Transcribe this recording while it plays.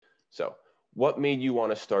So what made you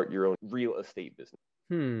want to start your own real estate business?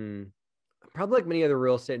 Hmm. Probably like many other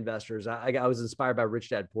real estate investors, I was inspired by Rich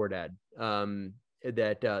Dad Poor Dad,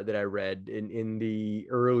 that I read in the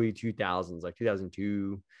early 2000s, like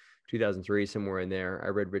 2002, 2003, somewhere in there. I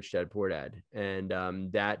read Rich Dad Poor Dad, and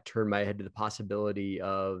that turned my head to the possibility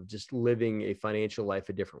of just living a financial life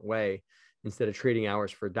a different way. Instead of trading hours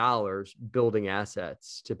for dollars, building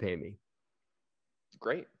assets to pay me.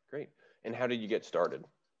 Great, great. And how did you get started?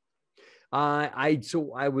 I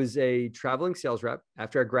was a traveling sales rep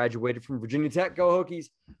after I graduated from Virginia Tech. Go Hokies!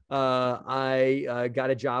 I got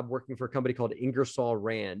a job working for a company called Ingersoll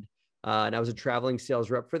Rand, and I was a traveling sales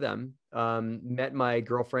rep for them. Met my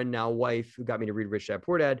girlfriend, now wife, who got me to read Rich Dad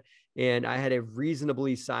Poor Dad, and I had a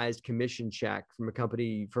reasonably sized commission check from a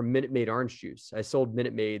company from Minute Maid Orange Juice. I sold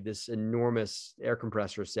Minute Maid this enormous air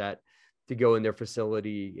compressor set to go in their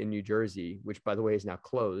facility in New Jersey, which by the way is now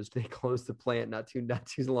closed. They closed the plant not too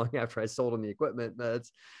long after I sold them the equipment. That's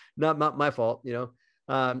not my fault, you know.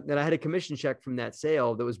 And I had a commission check from that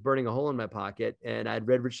sale that was burning a hole in my pocket. And I'd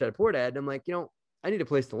read Rich Dad Poor Dad. And I'm like, I need a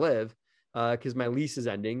place to live because my lease is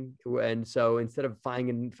ending. And so instead of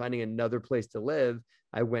finding another place to live,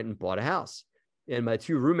 I went and bought a house. And my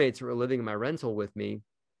two roommates who were living in my rental with me,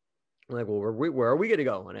 I'm like, well, where are we going to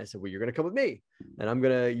go? And I said, well, you're going to come with me and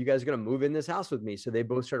you guys are going to move in this house with me. So they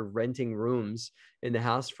both started renting rooms in the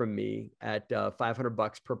house from me at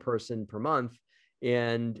 $500 per person per month.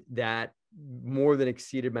 And that more than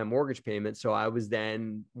exceeded my mortgage payment. So I was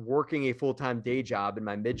then working a full-time day job in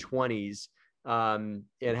my mid 20s, and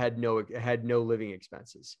had no living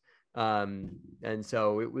expenses. And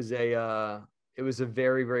so it was a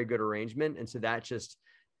very, very good arrangement. And so that just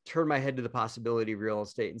turned my head to the possibility of real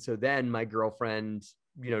estate. And so then my girlfriend,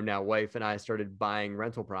 now wife, and I started buying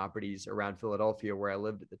rental properties around Philadelphia where I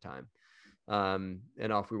lived at the time.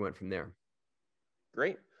 And off we went from there.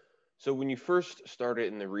 Great. So when you first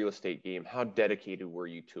started in the real estate game, how dedicated were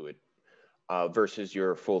you to it versus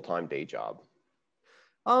your full-time day job?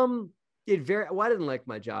 Well, I didn't like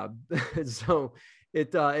my job. So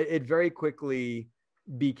it very quickly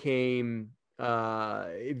became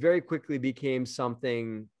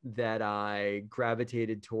something that I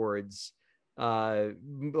gravitated towards,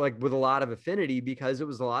 like with a lot of affinity because it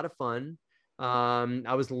was a lot of fun.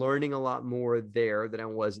 I was learning a lot more there than I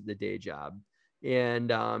was at the day job.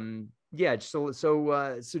 And yeah,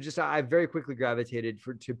 just I very quickly gravitated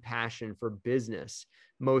to passion for business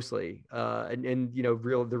mostly, and the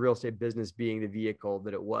real estate business being the vehicle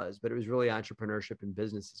that it was, but it was really entrepreneurship and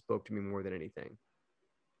business that spoke to me more than anything.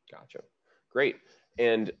 Gotcha. Great.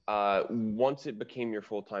 And once it became your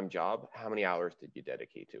full-time job, how many hours did you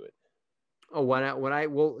dedicate to it? Oh,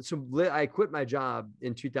 I quit my job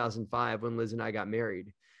in 2005 when Liz and I got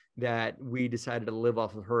married, that we decided to live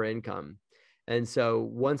off of her income. And so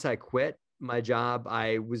once I quit my job,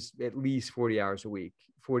 I was at least 40 hours a week,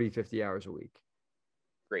 40, 50 hours a week.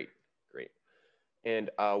 Great. Great. And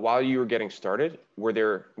while you were getting started,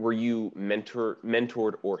 were you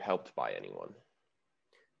mentored or helped by anyone?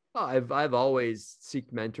 Oh, I've always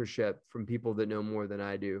seeked mentorship from people that know more than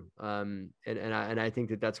I do, and I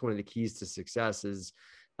think that's one of the keys to success is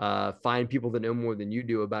find people that know more than you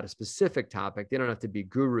do about a specific topic. They don't have to be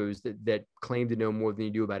gurus that claim to know more than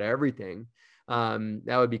you do about everything.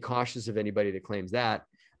 That would be cautious of anybody that claims that.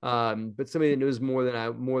 But somebody that knows more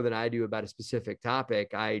than I do about a specific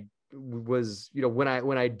topic, I was, when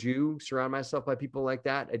I do surround myself by people like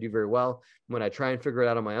that, I do very well. When I try and figure it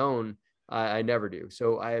out on my own, I never do.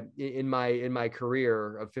 So in my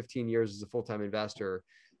career of 15 years as a full-time investor,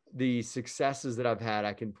 the successes that I've had,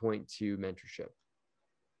 I can point to mentorship.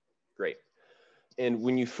 Great. And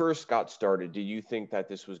when you first got started, did you think that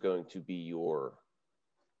this was going to be your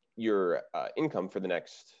income for the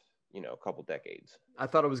next, couple decades? I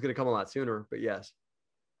thought it was going to come a lot sooner, but yes,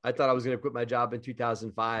 I thought I was going to quit my job in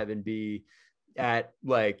 2005 and be at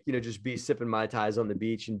just be sipping Mai Tais on the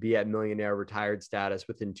beach and be at millionaire retired status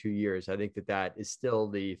within 2 years. I think that is still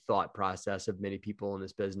the thought process of many people in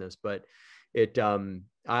this business, but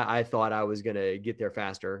I thought I was going to get there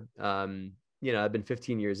faster. I've been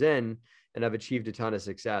 15 years in and I've achieved a ton of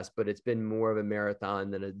success, but it's been more of a marathon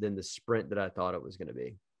than the sprint that I thought it was going to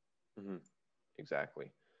be. Mm-hmm.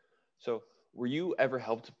 Exactly. So were you ever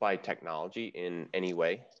helped by technology in any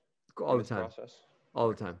way? All the time. Process? All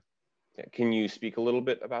the time. Can you speak a little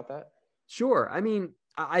bit about that? Sure. I mean,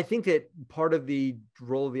 I think that part of the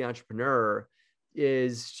role of the entrepreneur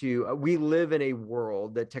is we live in a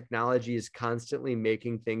world that technology is constantly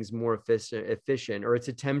making things more efficient, or it's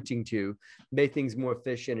attempting to make things more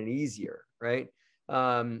efficient and easier. Right.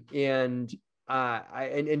 And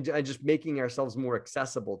just making ourselves more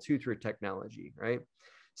accessible through technology. Right.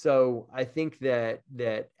 So I think that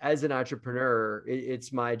as an entrepreneur,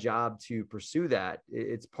 it's my job to pursue that.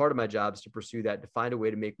 It's part of my job is to pursue that, to find a way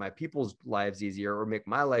to make my people's lives easier, or make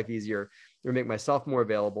my life easier, or make myself more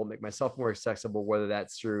available, make myself more accessible, whether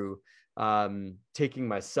that's through taking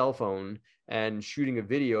my cell phone and shooting a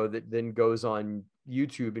video that then goes on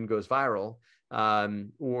YouTube and goes viral,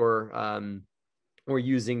 or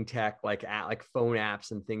using tech like phone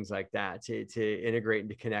apps and things like that to integrate and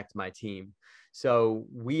to connect my team. So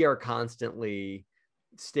we are constantly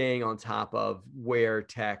staying on top of where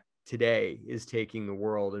tech today is taking the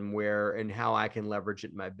world, and how I can leverage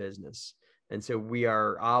it in my business. And so we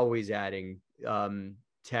are always adding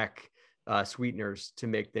tech sweeteners to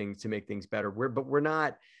make things better.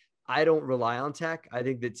 I don't rely on tech. I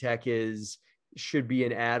think that tech should be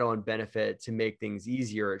an add-on benefit to make things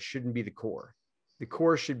easier. It shouldn't be the core. The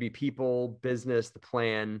core should be people, business, the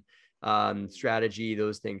plan, strategy,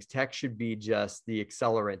 those things. Tech should be just the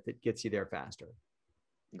accelerant that gets you there faster.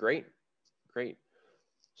 Great.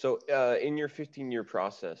 So in your 15-year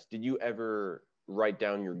process, did you ever write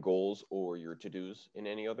down your goals or your to-dos in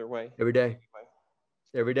any other way? Every day.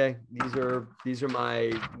 These are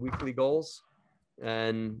my weekly goals,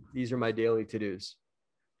 and these are my daily to-dos.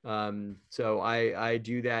 So I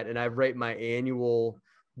do that, and I write my annual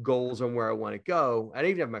goals on where I want to go. I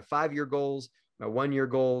even have my 5-year goals, my 1-year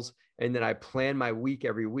goals, and then I plan my week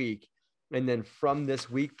every week. And then from this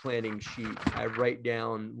week planning sheet, I write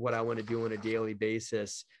down what I want to do on a daily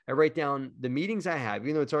basis. I write down the meetings I have,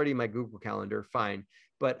 even though it's already in my Google Calendar, fine.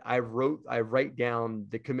 But I write down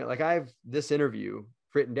the commit. Like I have this interview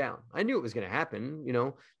written down. I knew it was going to happen,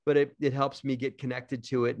 but it helps me get connected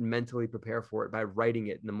to it and mentally prepare for it by writing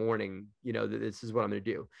it in the morning, that this is what I'm going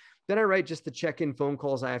to do. Then I write just the check-in phone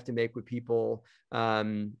calls I have to make with people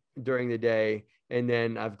during the day. And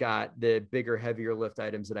then I've got the bigger, heavier lift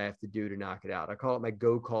items that I have to do to knock it out. I call it my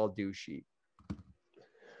go, call, do sheet.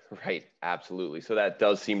 Right. Absolutely. So that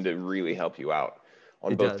does seem to really help you out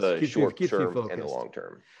on both the short term and the long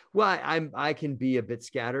term. Well, I can be a bit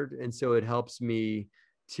scattered. And so it helps me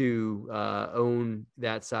to own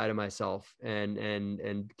that side of myself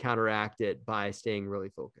and counteract it by staying really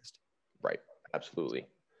focused. Right. Absolutely.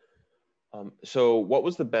 So what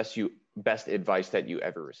was the best advice that you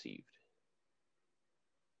ever received?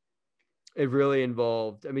 It really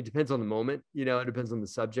involved, it depends on the moment, it depends on the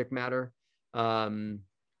subject matter. Probably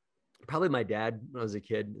my dad, when I was a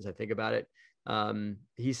kid, as I think about it,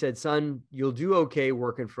 he said, son, you'll do okay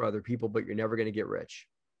working for other people, but you're never going to get rich.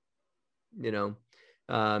 I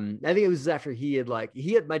think it was after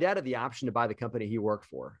my dad had the option to buy the company he worked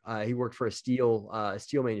for. He worked for a steel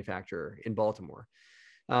manufacturer in Baltimore.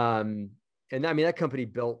 And that company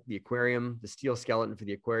built the aquarium, the steel skeleton for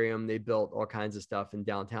the aquarium. They built all kinds of stuff in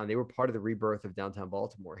downtown. They were part of the rebirth of downtown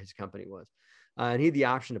Baltimore. His company was, and he had the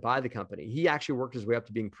option to buy the company. He actually worked his way up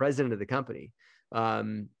to being president of the company.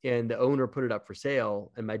 And the owner put it up for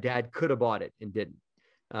sale, and my dad could have bought it and didn't.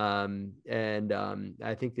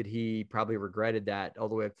 I think that he probably regretted that all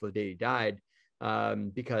the way up to the day he died,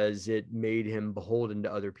 because it made him beholden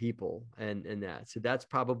to other people and that. So that's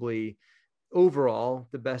probably overall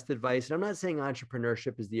the best advice. And I'm not saying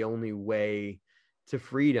entrepreneurship is the only way to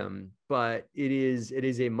freedom, but it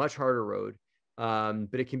is a much harder road.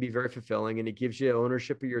 But it can be very fulfilling, and it gives you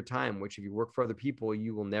ownership of your time, which if you work for other people,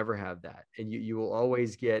 you will never have that. And you will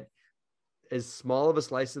always get as small of a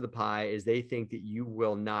slice of the pie as they think that you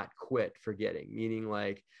will not quit for getting, meaning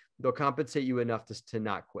like they'll compensate you enough to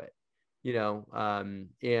not quit,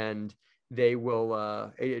 and they will,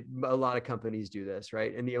 a lot of companies do this,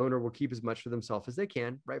 right? And the owner will keep as much for themselves as they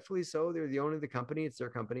can, rightfully so. They're the owner of the company, it's their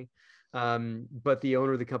company. But the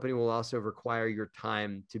owner of the company will also require your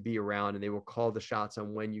time to be around, and they will call the shots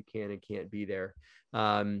on when you can and can't be there.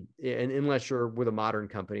 And unless you're with a modern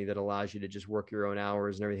company that allows you to just work your own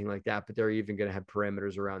hours and everything like that, but they're even going to have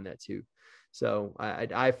parameters around that too. So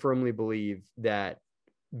I firmly believe that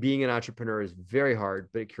being an entrepreneur is very hard,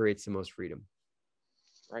 but it creates the most freedom.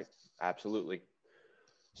 Right. Absolutely.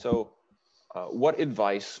 So what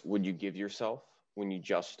advice would you give yourself when you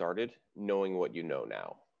just started, knowing what you know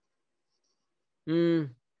now?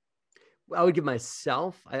 I would give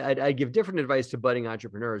myself, I'd give different advice to budding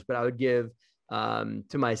entrepreneurs, but I would give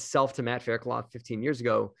to myself, to Matt Faircloth 15 years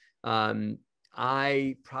ago,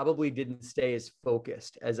 I probably didn't stay as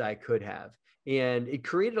focused as I could have. And it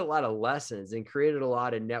created a lot of lessons and created a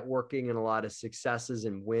lot of networking and a lot of successes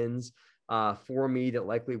and wins for me that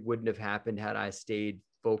likely wouldn't have happened had I stayed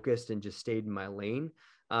focused and just stayed in my lane.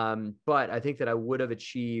 But I think that I would have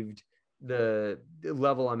achieved the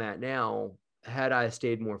level I'm at now had I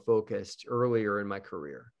stayed more focused earlier in my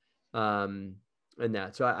career. in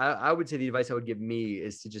that. So I would say the advice I would give me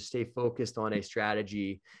is to just stay focused on a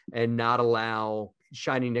strategy and not allow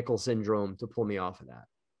shiny nickel syndrome to pull me off of that.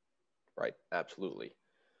 Right. Absolutely.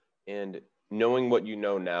 And knowing what you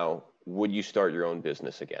know now, would you start your own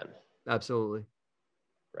business again? Absolutely.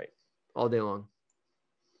 Right. All day long.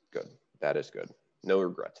 Good. That is good. No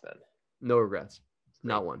regrets then. No regrets.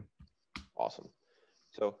 Great. Not one. Awesome.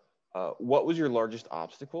 So what was your largest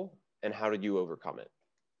obstacle and how did you overcome it?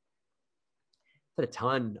 I've had a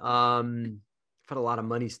ton. I've had a lot of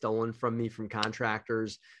money stolen from me from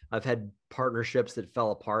contractors. I've had partnerships that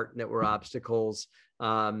fell apart that were obstacles.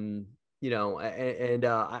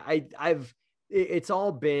 It's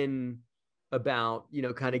all been about,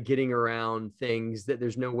 kind of getting around things that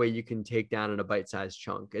there's no way you can take down in a bite-sized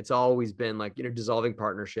chunk. It's always been like, dissolving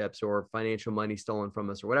partnerships or financial money stolen from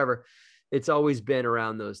us or whatever. It's always been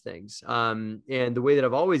around those things. And the way that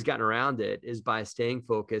I've always gotten around it is by staying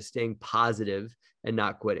focused, staying positive, and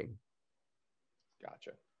not quitting.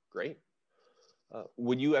 Gotcha. Great.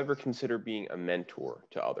 Would you ever consider being a mentor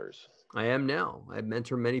to others? I am now. I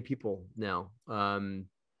mentor many people now. I mean,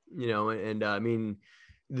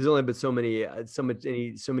 there's only but so many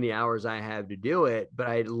hours I have to do it, but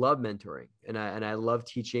I love mentoring and I love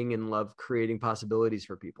teaching and love creating possibilities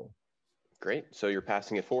for people. Great. So you're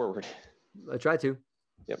passing it forward. I try to.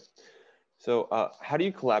 Yep. So how do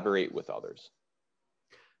you collaborate with others?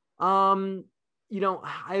 I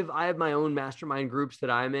have my own mastermind groups that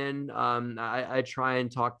I'm in. I try and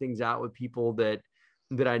talk things out with people that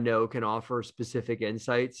I know can offer specific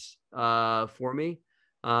insights for me.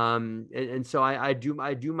 So I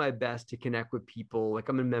do my best to connect with people. Like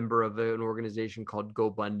I'm a member of an organization called Go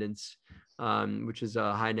Abundance, which is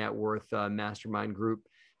a high net worth mastermind group.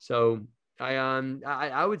 So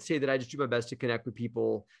I would say that I just do my best to connect with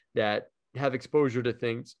people that have exposure to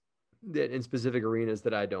things that in specific arenas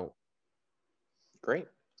that I don't. Great.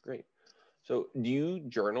 So do you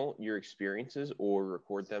journal your experiences or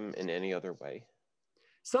record them in any other way?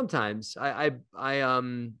 Sometimes I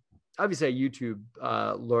obviously I YouTube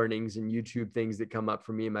learnings and YouTube things that come up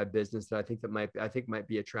for me in my business that I think might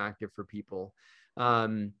be attractive for people.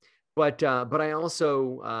 But I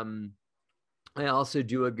also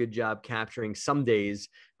do a good job capturing some days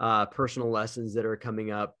personal lessons that are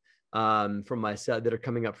coming up from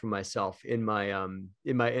myself in my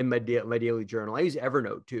daily journal. I use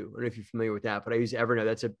Evernote too. I don't know if you're familiar with that, but I use Evernote.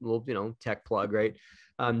 That's a little tech plug, right?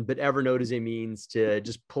 But Evernote is a means to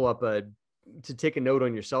just to take a note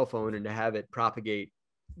on your cell phone and to have it propagate,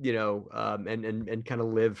 and kind of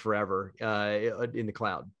live forever in the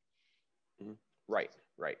cloud. Right.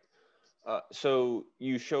 So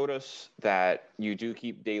you showed us that you do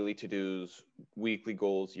keep daily to-dos, weekly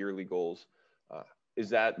goals, yearly goals. Is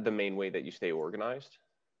that the main way that you stay organized?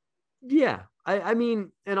 Yeah. I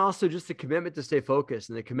mean, and also just the commitment to stay focused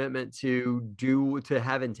and the commitment to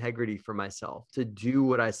have integrity for myself, to do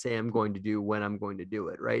what I say I'm going to do when I'm going to do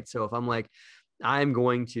it. Right. So if I'm like, I'm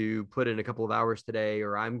going to put in a couple of hours today,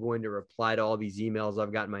 or I'm going to reply to all these emails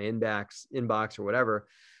I've got in my inbox or whatever.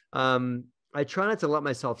 I try not to let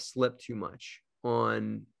myself slip too much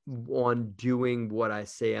on doing what I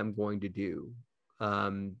say I'm going to do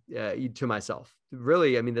to myself.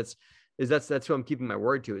 Really, I mean, that's who I'm keeping my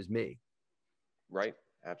word to, is me. Right.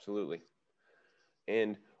 Absolutely.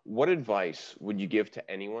 And what advice would you give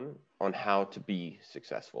to anyone on how to be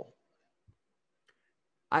successful?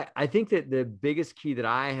 I think that the biggest key that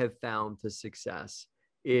I have found to success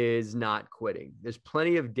is not quitting. There's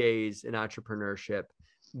plenty of days in entrepreneurship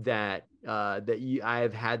that I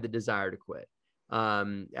have had the desire to quit,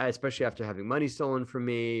 especially after having money stolen from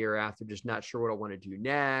me, or after just not sure what I want to do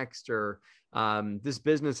next, or this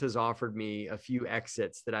business has offered me a few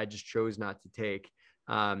exits that I just chose not to take,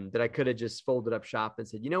 that I could have just folded up shop and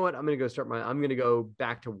said, you know what, I'm going to go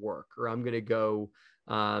back to work, or I'm going to go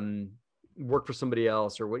work for somebody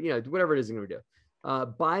else, or whatever it is I'm going to do.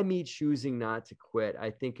 By me choosing not to quit,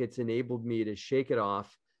 I think it's enabled me to shake it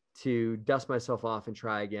off, to dust myself off and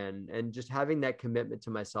try again. And just having that commitment to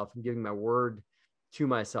myself and giving my word to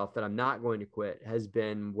myself that I'm not going to quit has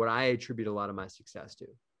been what I attribute a lot of my success to.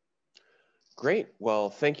 Great. Well,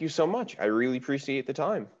 thank you so much. I really appreciate the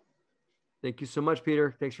time. Thank you so much,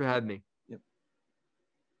 Peter. Thanks for having me.